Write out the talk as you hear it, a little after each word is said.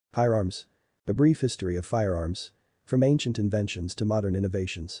Firearms. A brief history of firearms. From ancient inventions to modern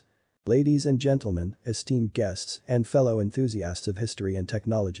innovations. Ladies and gentlemen, esteemed guests, and fellow enthusiasts of history and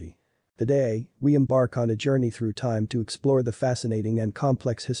technology. Today, we embark on a journey through time to explore the fascinating and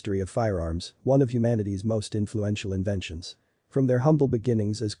complex history of firearms, one of humanity's most influential inventions. From their humble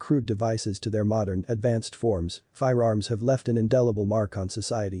beginnings as crude devices to their modern, advanced forms, firearms have left an indelible mark on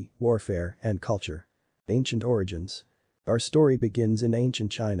society, warfare, and culture. Ancient origins. Our story begins in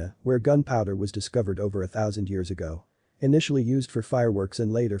ancient China, where gunpowder was discovered over 1,000 years ago. Initially used for fireworks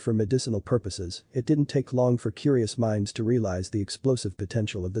and later for medicinal purposes, it didn't take long for curious minds to realize the explosive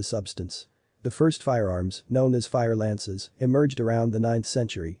potential of the substance. The first firearms, known as fire lances, emerged around the 9th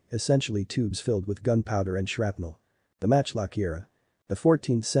century, essentially tubes filled with gunpowder and shrapnel. The matchlock era. The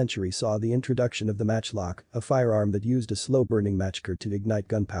 14th century saw the introduction of the matchlock, a firearm that used a slow-burning matchker to ignite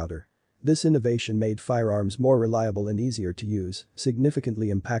gunpowder. This innovation made firearms more reliable and easier to use,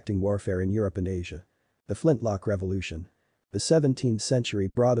 significantly impacting warfare in Europe and Asia. The flintlock revolution. The 17th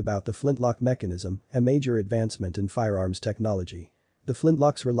century brought about the flintlock mechanism, a major advancement in firearms technology. The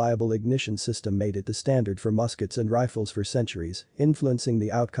flintlock's reliable ignition system made it the standard for muskets and rifles for centuries, influencing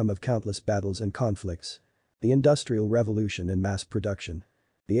the outcome of countless battles and conflicts. The Industrial Revolution and mass production.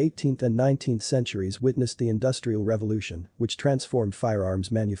 The 18th and 19th centuries witnessed the Industrial Revolution, which transformed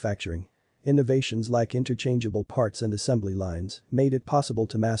firearms manufacturing. Innovations like interchangeable parts and assembly lines made it possible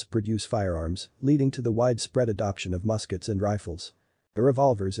to mass-produce firearms, leading to the widespread adoption of muskets and rifles. The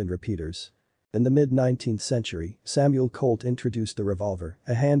revolvers and repeaters. In the mid-19th century, Samuel Colt introduced the revolver,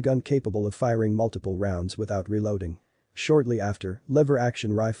 a handgun capable of firing multiple rounds without reloading. Shortly after,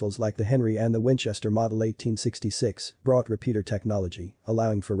 lever-action rifles like the Henry and the Winchester Model 1866 brought repeater technology,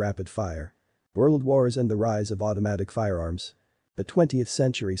 allowing for rapid fire. World Wars and the rise of automatic firearms. The 20th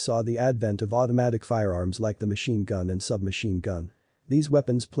century saw the advent of automatic firearms like the machine gun and submachine gun. These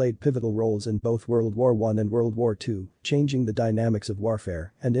weapons played pivotal roles in both World War I and World War II, changing the dynamics of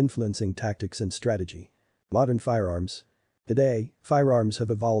warfare and influencing tactics and strategy. Modern firearms. Today, firearms have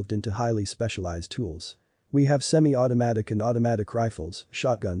evolved into highly specialized tools. We have semi-automatic and automatic rifles,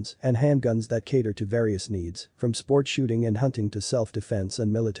 shotguns, and handguns that cater to various needs, from sport shooting and hunting to self-defense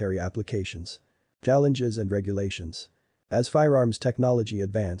and military applications. Challenges and regulations. As firearms technology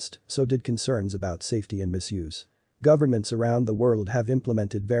advanced, so did concerns about safety and misuse. Governments around the world have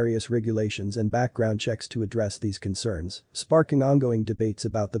implemented various regulations and background checks to address these concerns, sparking ongoing debates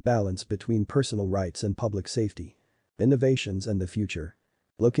about the balance between personal rights and public safety. Innovations and the future.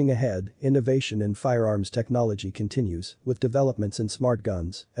 Looking ahead, innovation in firearms technology continues, with developments in smart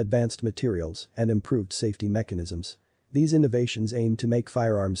guns, advanced materials, and improved safety mechanisms. These innovations aim to make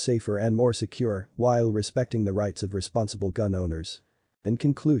firearms safer and more secure, while respecting the rights of responsible gun owners. In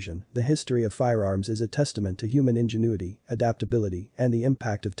conclusion, the history of firearms is a testament to human ingenuity, adaptability, and the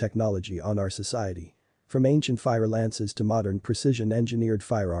impact of technology on our society. From ancient fire lances to modern precision-engineered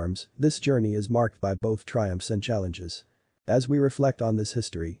firearms, this journey is marked by both triumphs and challenges. As we reflect on this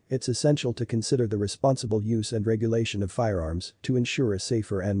history, it's essential to consider the responsible use and regulation of firearms to ensure a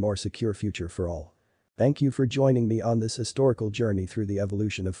safer and more secure future for all. Thank you for joining me on this historical journey through the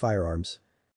evolution of firearms.